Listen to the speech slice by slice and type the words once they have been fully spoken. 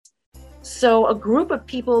So a group of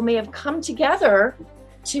people may have come together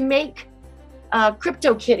to make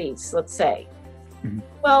crypto kitties, let's say. Mm-hmm.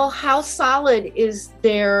 Well, how solid is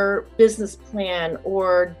their business plan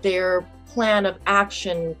or their plan of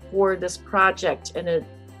action for this project? And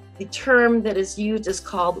the term that is used is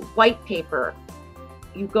called white paper.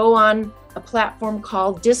 You go on a platform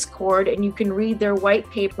called Discord and you can read their white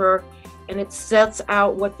paper, and it sets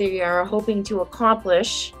out what they are hoping to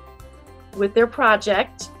accomplish with their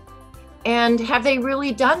project. And have they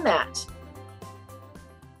really done that?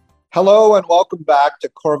 Hello and welcome back to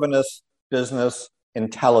Corvinus Business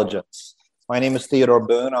Intelligence. My name is Theodore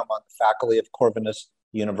Boone. I'm on the faculty of Corvinus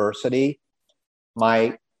University.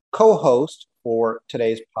 My co-host for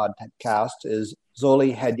today's podcast is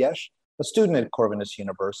Zoli Hedyesh, a student at Corvinus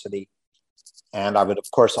University. And I would, of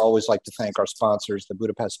course, always like to thank our sponsors, the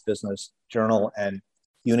Budapest Business Journal and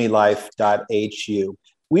Unilife.hu.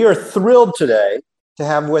 We are thrilled today to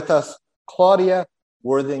have with us Claudia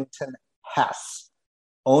Worthington Hess,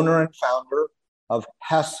 owner and founder of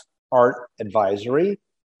Hess Art Advisory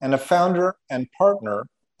and a founder and partner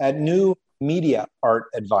at New Media Art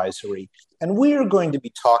Advisory. And we are going to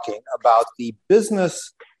be talking about the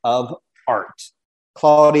business of art.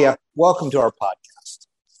 Claudia, welcome to our podcast.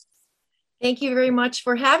 Thank you very much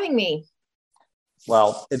for having me.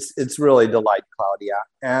 Well, it's really a delight, Claudia.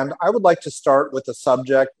 And I would like to start with a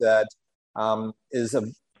subject that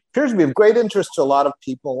appears to be of great interest to a lot of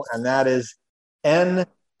people, and that is NFTs.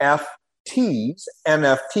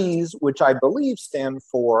 NFTs, which I believe stand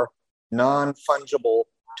for non-fungible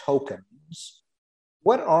tokens.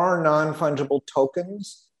 What are non-fungible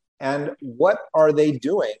tokens, and what are they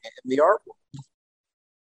doing in the art world?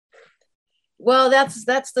 Well, that's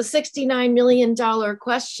the $69 million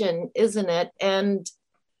question, isn't it? And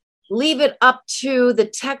leave it up to the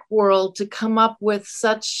tech world to come up with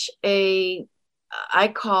such a, I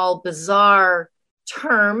call, bizarre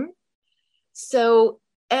term. So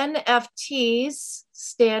NFTs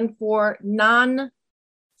stand for non-fungible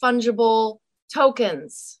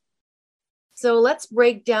tokens. So let's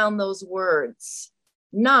break down those words.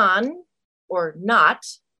 Non, or not,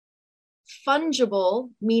 fungible,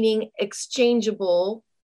 meaning exchangeable,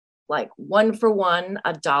 like one for one,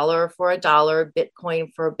 a dollar for a dollar,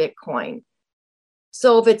 Bitcoin for a Bitcoin.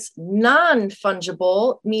 So if it's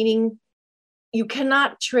non-fungible, meaning you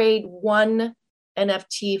cannot trade one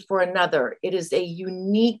NFT for another. It is a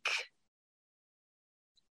unique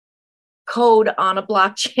code on a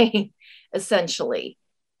blockchain, essentially.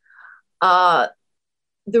 The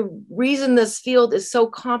reason this field is so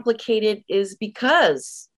complicated is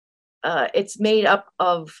because it's made up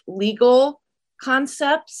of legal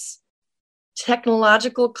concepts,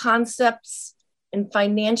 technological concepts, and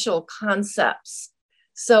financial concepts.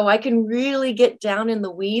 So I can really get down in the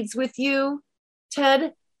weeds with you,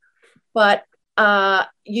 Ted, but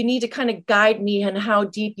you need to kind of guide me on how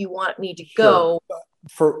deep you want me to go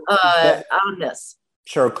on this.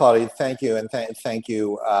 Sure, Claudia, thank you. And thank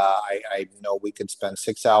you. I know we could spend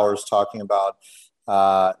 6 hours talking about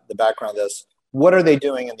the background of this. What are they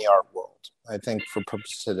doing in the art world? I think for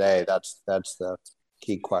purposes today, that's the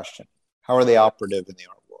key question. How are they operative in the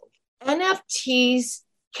art world? NFTs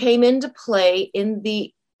came into play in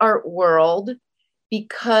the art world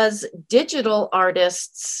because digital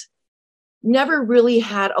artists never really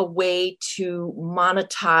had a way to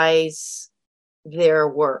monetize their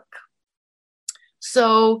work.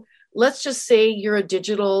 So let's just say you're a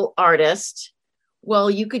digital artist. Well,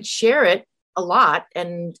 you could share it a lot,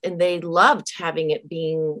 and they loved having it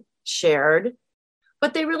being shared,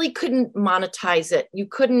 but they really couldn't monetize it. You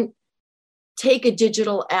couldn't take a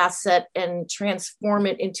digital asset and transform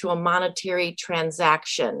it into a monetary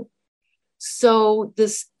transaction. So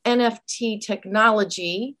this NFT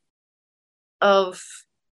technology of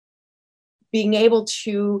being able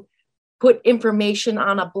to put information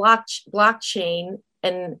on a blockchain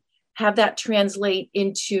and have that translate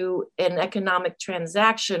into an economic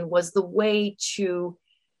transaction was the way to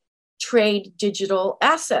trade digital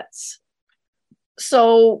assets.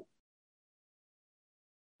 So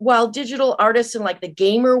while digital artists in like the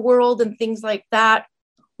gamer world and things like that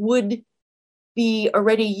would be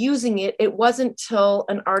already using it, it wasn't till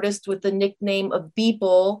an artist with the nickname of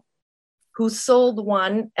Beeple, who sold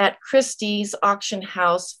one at Christie's auction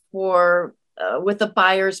house for with a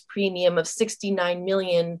buyer's premium of 69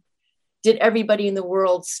 million, did everybody in the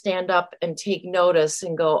world stand up and take notice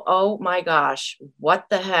and go, oh my gosh, what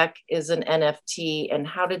the heck is an NFT, and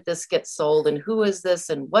how did this get sold, and who is this,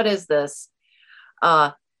 and what is this?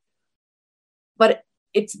 But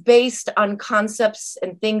it's based on concepts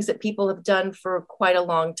and things that people have done for quite a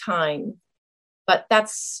long time. But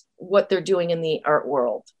that's what they're doing in the art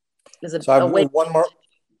world. is So I a have way one more.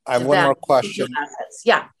 I have to one more value question. digital assets.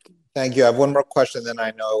 Yeah. Thank you. I have one more question. Then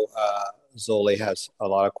I know Zoli has a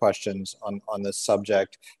lot of questions on this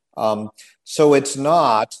subject. So it's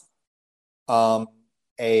not in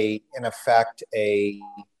effect a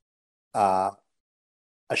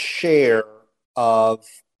share of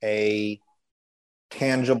a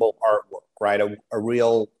tangible artwork, right? A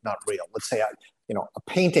real, not real. Let's say a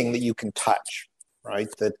painting that you can touch, right?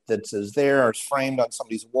 That is there or is framed on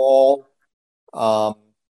somebody's wall.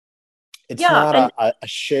 It's Yeah, not and a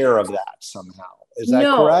share of that somehow. Is that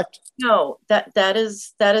no, correct? no, that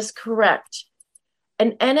is correct.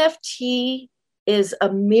 An NFT is a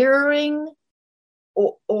mirroring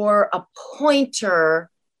or a pointer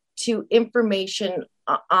to information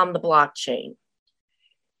on the blockchain.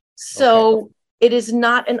 So Okay. it is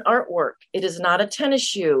not an artwork. It is not a tennis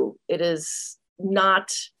shoe. It is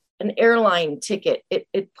not an airline ticket.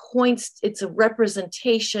 It points, it's a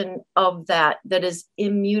representation of that is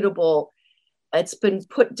immutable. It's been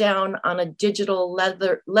put down on a digital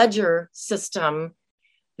ledger system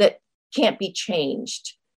that can't be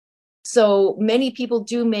changed. So many people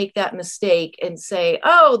do make that mistake and say,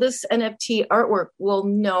 oh, this NFT artwork. Well,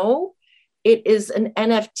 no, it is an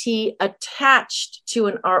NFT attached to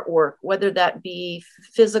an artwork, whether that be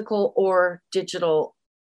physical or digital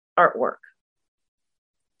artwork.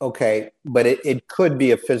 Okay, but it could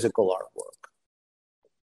be a physical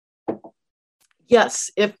artwork. Yes,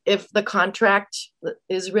 if the contract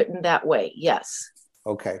is written that way, yes.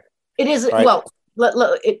 Okay. It is, All right. well,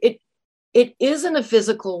 it isn't a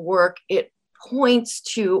physical work. It points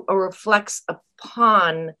to or reflects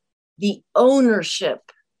upon the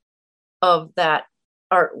ownership of that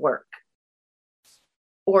artwork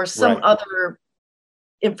or some Right. other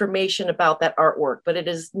information about that artwork, but it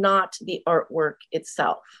is not the artwork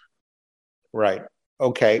itself. Right.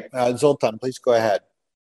 Okay. Zoltan, please go ahead.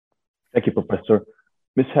 Thank you, Professor.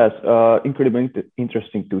 Ms. Hess, incredibly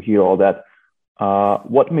interesting to hear all that.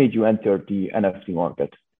 What made you enter the NFT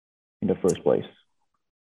market in the first place?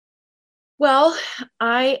 Well,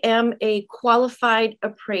 I am a qualified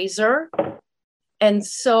appraiser. And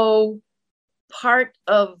so part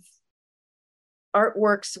of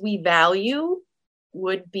artworks we value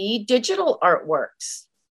would be digital artworks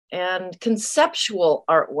and conceptual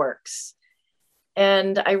artworks.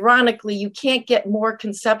 And ironically, you can't get more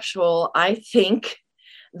conceptual, I think,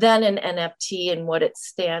 than an NFT and what it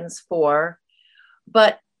stands for.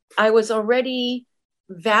 But I was already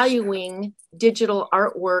valuing digital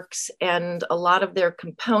artworks and a lot of their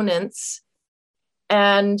components.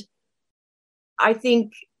 And I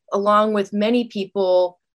think, along with many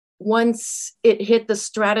people, once it hit the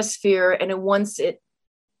stratosphere and once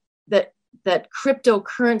that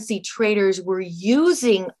cryptocurrency traders were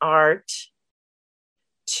using art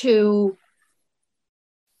to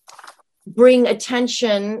bring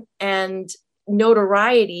attention and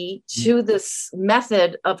notoriety to this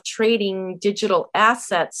method of trading digital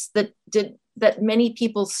assets, that many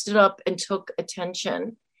people stood up and took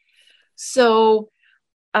attention. So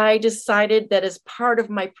I decided that as part of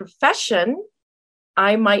my profession,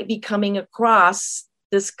 I might be coming across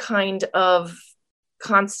this kind of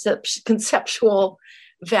conceptual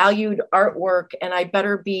valued artwork, and I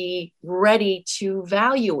better be ready to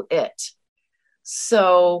value it.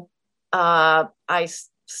 So I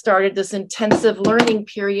started this intensive learning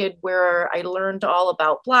period where I learned all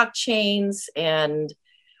about blockchains and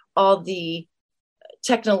all the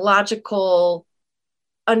technological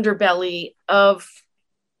underbelly of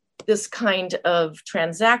this kind of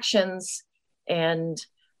transactions. And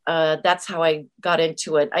that's how I got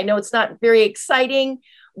into it. I know it's not very exciting,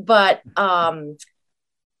 but I'll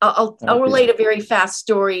relate a very fast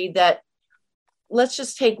story that, let's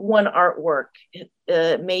just take one artwork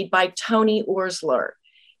made by Tony Orsler.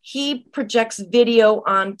 He projects video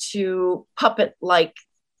onto puppet-like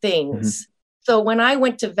things. So when I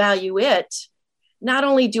went to value it, not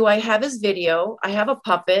only do I have his video, I have a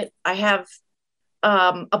puppet, I have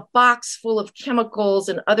a box full of chemicals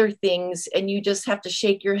and other things, and you just have to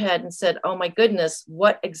shake your head and said, oh my goodness,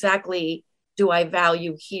 what exactly do I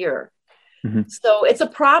value here? So it's a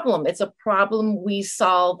problem. It's a problem we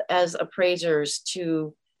solve as appraisers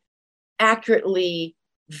to accurately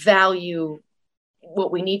value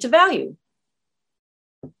what we need to value.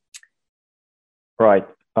 Right.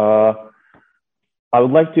 I would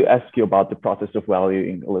like to ask you about the process of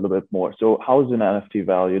valuing a little bit more. So how is an NFT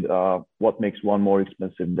valued? What makes one more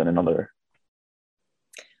expensive than another?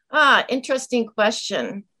 Interesting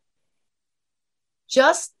question.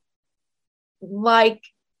 Just like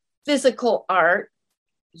physical art,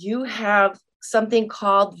 you have something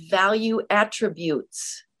called value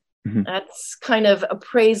attributes. Mm-hmm. That's kind of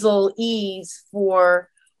appraisal ease for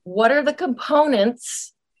what are the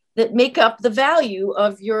components that make up the value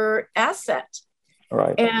of your asset.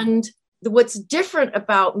 Right. And what's different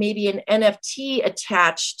about maybe an NFT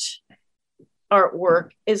attached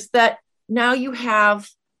artwork is that now you have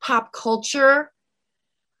pop culture,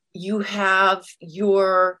 you have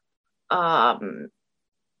your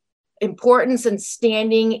importance and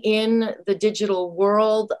standing in the digital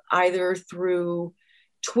world, either through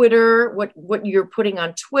Twitter, what you're putting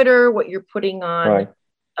on Twitter, what you're putting on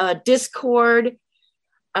Discord.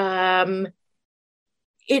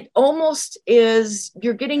 It almost is,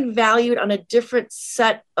 you're getting valued on a different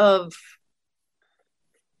set of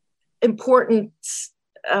importance.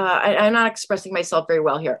 I'm not expressing myself very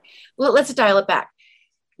well here. Let's dial it back.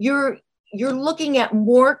 You're looking at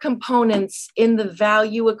more components in the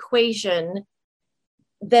value equation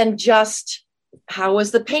than just how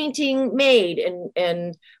was the painting made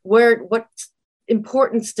and what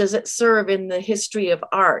importance does it serve in the history of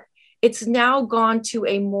art. It's now gone to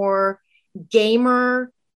a more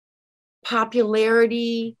gamer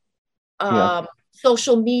popularity,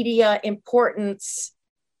 social media importance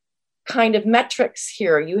kind of metrics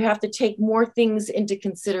here. You have to take more things into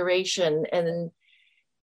consideration. And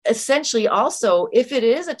essentially also, if it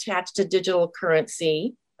is attached to digital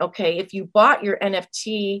currency, okay, if you bought your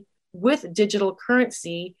NFT with digital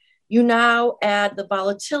currency, you now add the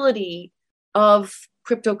volatility of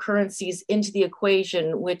cryptocurrencies into the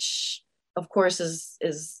equation, which of course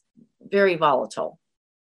is very volatile.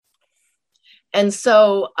 And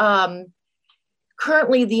so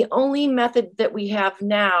currently the only method that we have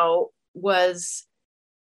now was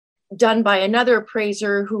done by another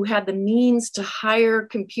appraiser who had the means to hire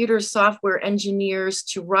computer software engineers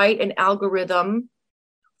to write an algorithm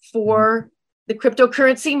for the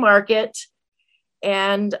cryptocurrency market.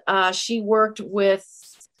 And she worked with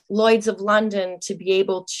Lloyd's of London to be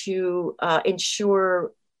able to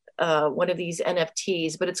insure one of these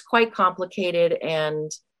NFTs, but it's quite complicated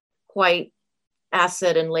and quite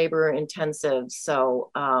asset and labor intensive.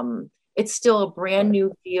 So it's still a brand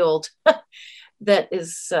new field that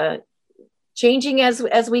is changing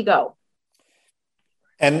as we go.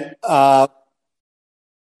 And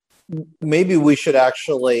maybe we should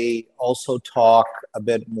actually also talk a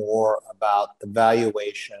bit more about the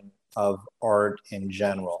valuation of art in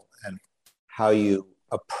general and how you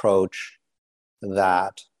approach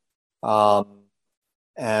that.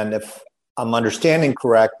 And if I'm understanding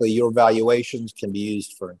correctly, your valuations can be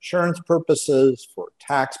used for insurance purposes, for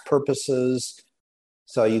tax purposes.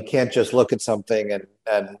 So you can't just look at something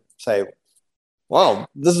and say, well,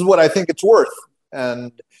 this is what I think it's worth.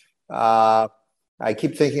 And I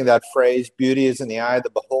keep thinking that phrase, beauty is in the eye of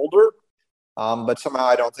the beholder. But somehow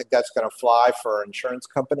I don't think that's going to fly for insurance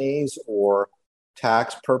companies or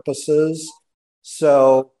tax purposes.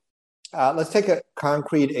 So let's take a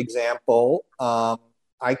concrete example.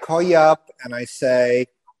 I call you up and I say,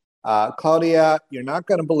 Claudia, you're not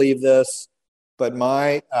going to believe this, but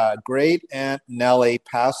my great aunt Nellie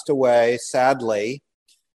passed away, sadly,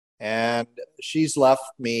 and she's left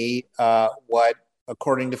me what,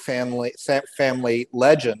 according to family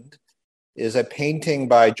legend, is a painting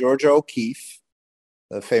by Georgia O'Keeffe,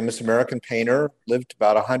 the famous American painter, lived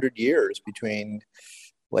about 100 years between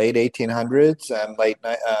late 1800s and late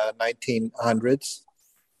 1900s.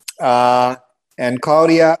 And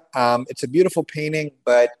Claudia, it's a beautiful painting,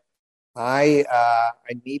 but I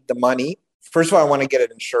need the money. First of all, I want to get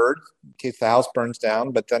it insured in case the house burns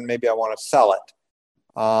down, but then maybe I want to sell it.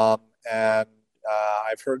 And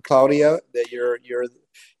I've heard, Claudia, that you're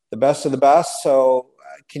the best of the best. So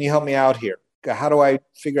can you help me out here? How do I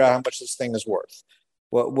figure out how much this thing is worth?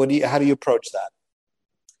 How do you approach that?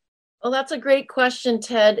 Well, that's a great question,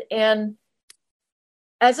 Ted. And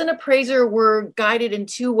as an appraiser, we're guided in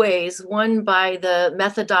two ways. One, by the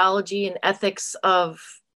methodology and ethics of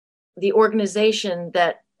the organization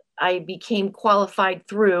that I became qualified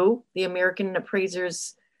through, the American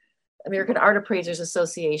Art Appraisers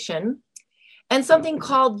Association, and something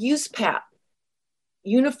called USPAP,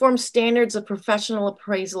 Uniform Standards of Professional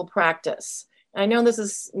Appraisal Practice. And I know this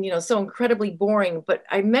is, so incredibly boring, but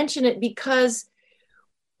I mention it because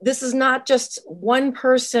this is not just one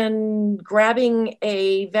person grabbing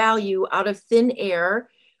a value out of thin air.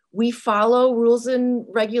 We follow rules and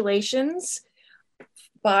regulations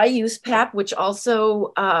by USPAP, which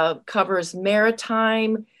also covers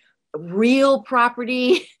maritime, real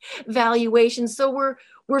property valuation. So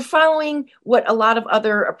we're following what a lot of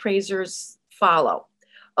other appraisers follow.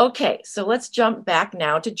 Okay, so let's jump back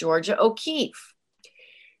now to Georgia O'Keeffe.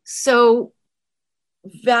 So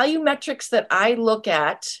value metrics that I look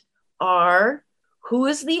at are who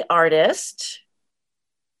is the artist?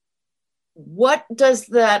 What does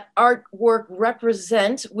that artwork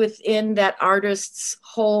represent within that artist's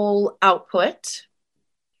whole output?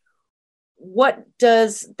 What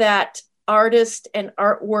does that artist and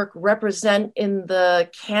artwork represent in the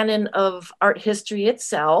canon of art history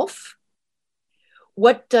itself?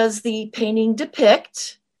 What does the painting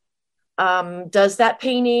depict? Does that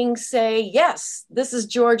painting say, yes, this is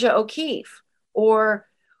Georgia O'Keeffe? Or,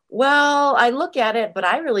 well, I look at it, but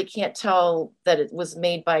I really can't tell that it was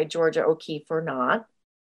made by Georgia O'Keeffe or not.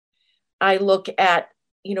 I look at,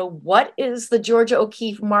 what is the Georgia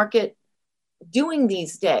O'Keeffe market doing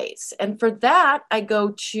these days? And for that, I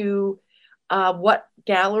go to what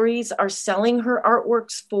galleries are selling her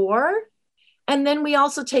artworks for. And then we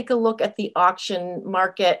also take a look at the auction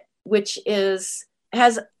market, which has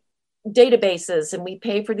databases, and we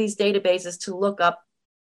pay for these databases to look up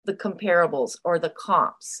the comparables or the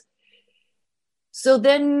comps. So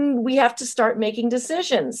then we have to start making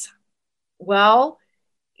decisions. Well,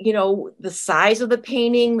 the size of the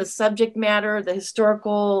painting, the subject matter, the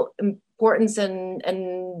historical importance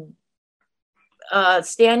and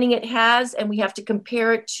standing it has, and we have to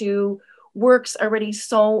compare it to works already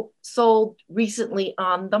sold recently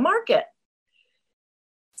on the market.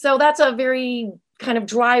 So that's a very kind of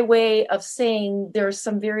dry way of saying there's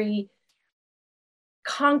some very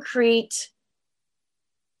concrete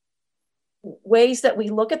ways that we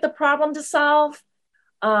look at the problem to solve.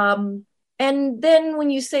 And then when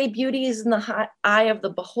you say beauty is in the eye of the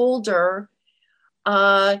beholder,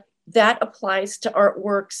 that applies to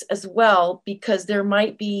artworks as well, because there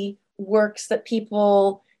might be works that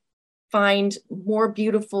people find more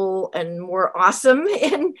beautiful and more awesome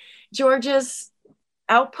in Georgia's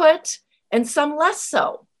output, and some less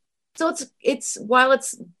so. So it's while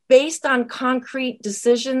it's based on concrete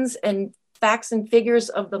decisions and facts and figures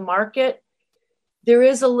of the market, there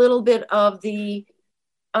is a little bit of the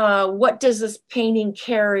what does this painting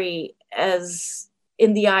carry as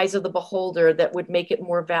in the eyes of the beholder that would make it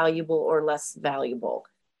more valuable or less valuable.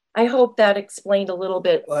 I hope that explained a little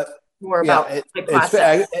bit more about my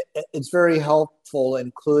process. It's very helpful,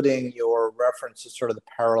 including your reference to sort of the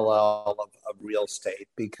parallel of real estate,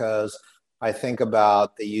 because I think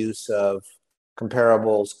about the use of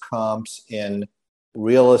comparables, comps in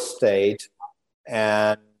real estate,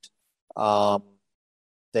 and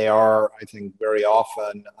they are, I think, very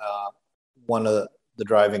often one of the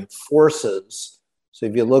driving forces. So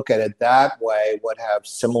if you look at it that way, what have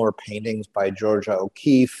similar paintings by Georgia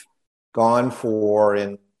O'Keeffe gone for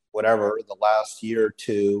in whatever the last year or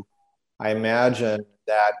two? I imagine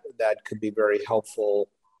that could be very helpful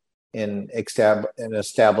in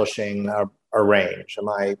establishing a range. Am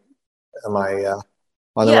I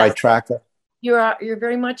on the right track there? You're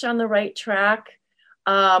very much on the right track.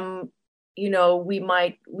 We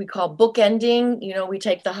call bookending. We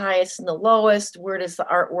take the highest and the lowest. Where does the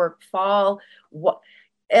artwork fall?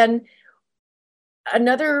 And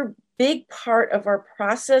another big part of our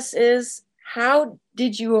process is, how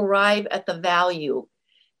did you arrive at the value?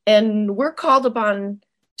 And we're called upon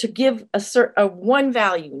to give a one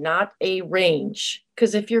value, not a range.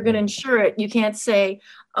 Because if you're going to insure it, you can't say,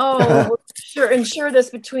 oh, insure this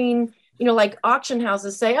between, like auction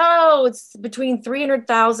houses say, oh, it's between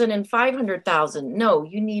 300,000 and 500,000. No,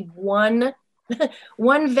 you need one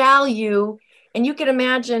value. And you can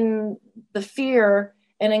imagine the fear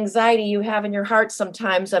and anxiety you have in your heart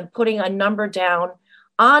sometimes of putting a number down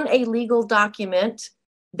on a legal document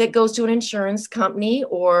that goes to an insurance company,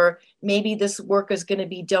 or maybe this work is going to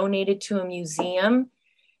be donated to a museum,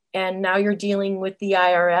 and now you're dealing with the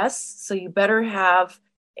IRS. So you better have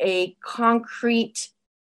a concrete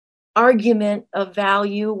argument of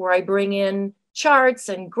value where I bring in charts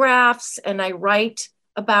and graphs and I write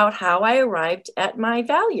about how I arrived at my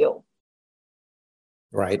value.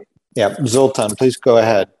 Right. Yeah. Zoltan, please go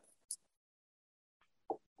ahead.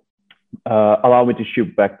 Allow me to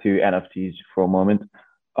shoot back to NFTs for a moment.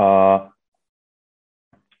 How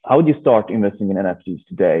would you start investing in NFTs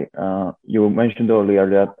today? You mentioned earlier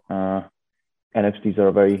that NFTs are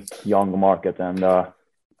a very young market, and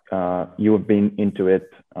you have been into it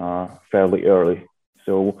fairly early.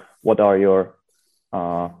 So what are your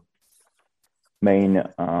main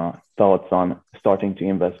thoughts on starting to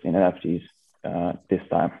invest in NFTs this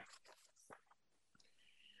time?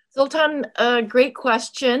 Zoltan, great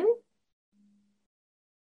question.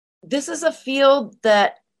 This is a field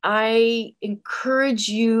that I encourage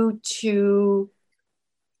you to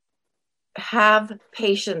have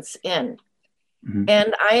patience in. Mm-hmm.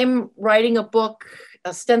 And I am writing a book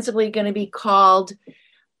ostensibly going to be called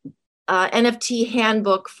NFT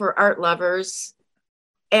Handbook for Art Lovers.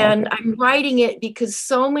 And I'm writing it because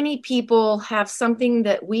so many people have something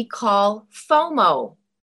that we call FOMO,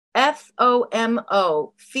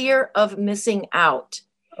 FOMO, fear of missing out.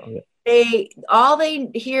 All they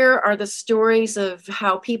hear are the stories of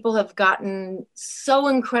how people have gotten so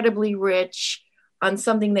incredibly rich on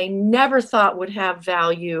something they never thought would have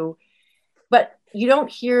value. But you don't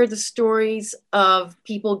hear the stories of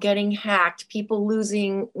people getting hacked, people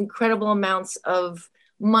losing incredible amounts of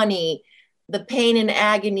money, the pain and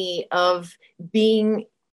agony of being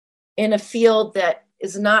in a field that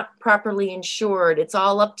is not properly insured. It's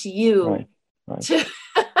all up to you to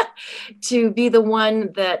to be the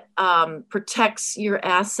one that protects your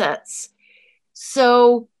assets.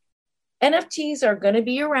 So NFTs are going to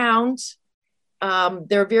be around.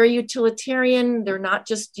 They're very utilitarian. They're not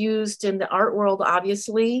just used in the art world,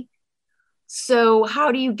 obviously. So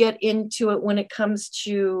how do you get into it when it comes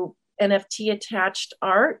to NFT attached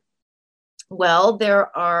art? Well,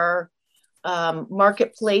 there are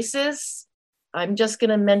marketplaces. I'm just going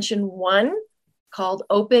to mention one called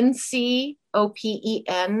OpenSea,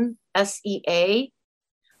 OPENSEA,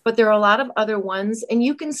 but there are a lot of other ones, and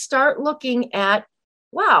you can start looking at,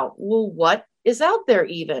 wow, well, what is out there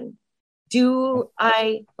even? Do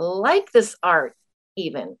I like this art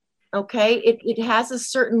even? Okay, it has a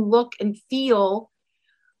certain look and feel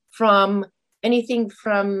from anything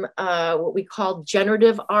from what we call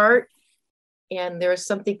generative art, and there's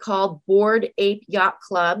something called Bored Ape Yacht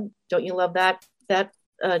Club. Don't you love that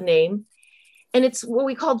name? And it's what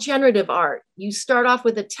we call generative art. You start off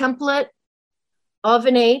with a template of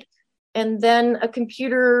an ape, and then a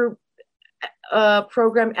computer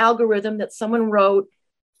program algorithm that someone wrote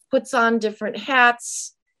puts on different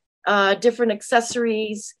hats, different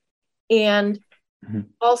accessories, and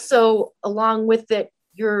also along with it,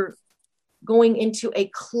 you're going into a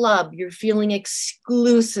club. You're feeling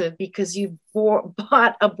exclusive because you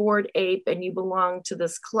bought a Bored Ape and you belong to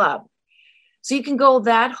this club. So you can go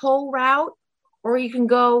that whole route, or you can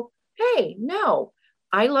go, hey, no,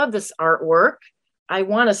 I love this artwork. I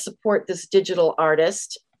want to support this digital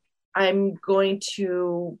artist. I'm going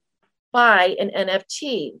to buy an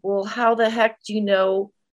NFT. Well, how the heck do you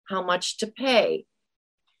know how much to pay?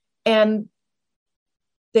 And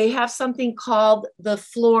they have something called the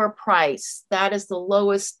floor price. That is the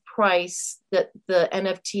lowest price that the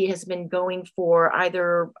NFT has been going for,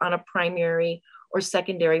 either on a primary or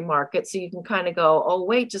secondary market. So you can kind of go, oh,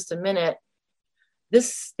 wait just a minute.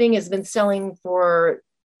 This thing has been selling for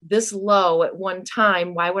this low at one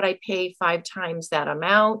time. Why would I pay 5 times that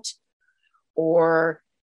amount? Or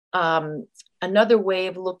another way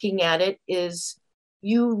of looking at it is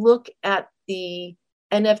you look at the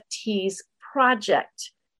NFT's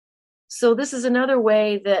project. So this is another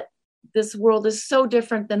way that this world is so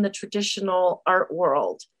different than the traditional art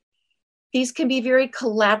world. These can be very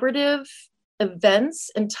collaborative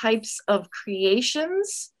events and types of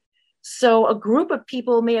creations. So a group of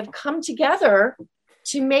people may have come together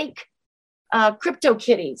to make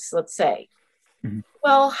CryptoKitties, let's say. Mm-hmm.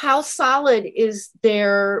 Well, how solid is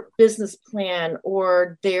their business plan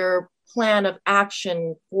or their plan of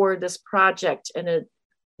action for this project? And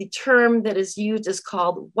the term that is used is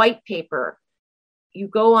called white paper. You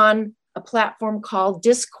go on a platform called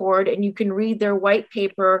Discord and you can read their white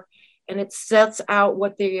paper, and it sets out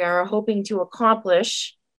what they are hoping to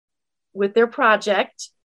accomplish with their project.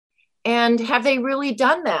 And have they really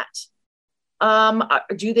done that? Are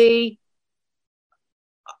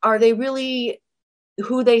they really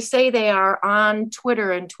who they say they are on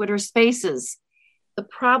Twitter and Twitter Spaces? The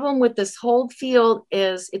problem with this whole field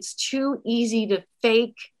is it's too easy to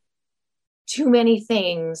fake too many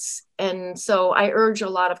things. And so I urge a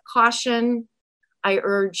lot of caution. I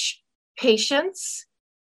urge patience.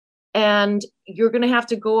 And you're going to have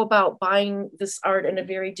to go about buying this art in a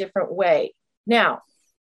very different way. Now,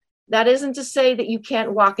 that isn't to say that you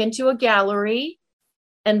can't walk into a gallery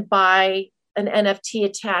and buy an NFT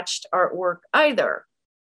attached artwork either.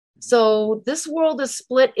 So this world is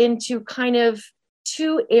split into kind of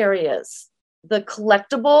 2 areas, the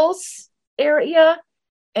collectibles area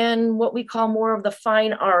and what we call more of the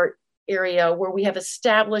fine art area, where we have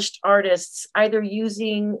established artists either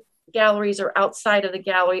using galleries or outside of the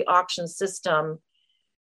gallery auction system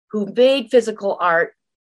who made physical art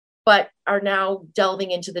but are now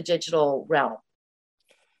delving into the digital realm.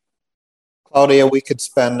 Claudia, we could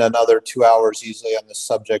spend another 2 hours easily on this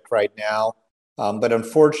subject right now, but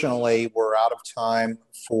unfortunately we're out of time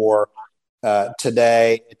for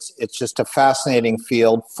today. It's just a fascinating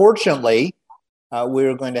field. Fortunately,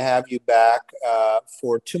 we're going to have you back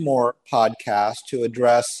for 2 more podcasts to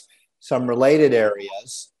address some related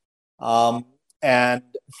areas. And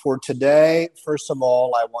for today, first of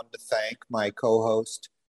all, I want to thank my co-host,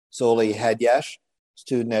 Zoli Hedyesh,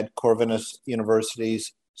 student at Corvinus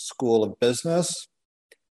University's School of Business.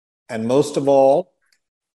 And most of all,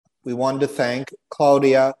 we want to thank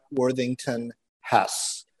Claudia Worthington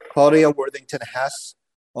Hess. Claudia Worthington Hess,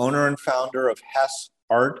 owner and founder of Hess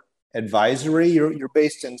Art Advisory. You're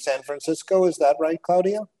based in San Francisco, is that right,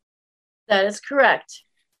 Claudia? That is correct.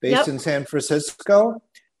 Based in San Francisco,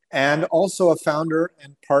 and also a founder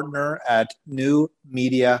and partner at New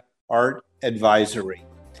Media Art Advisory.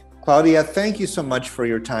 Claudia, thank you so much for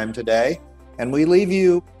your time today. And we leave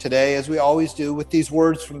you today, as we always do, with these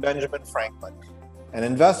words from Benjamin Franklin. An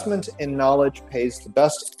investment in knowledge pays the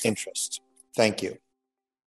best interest. Thank you.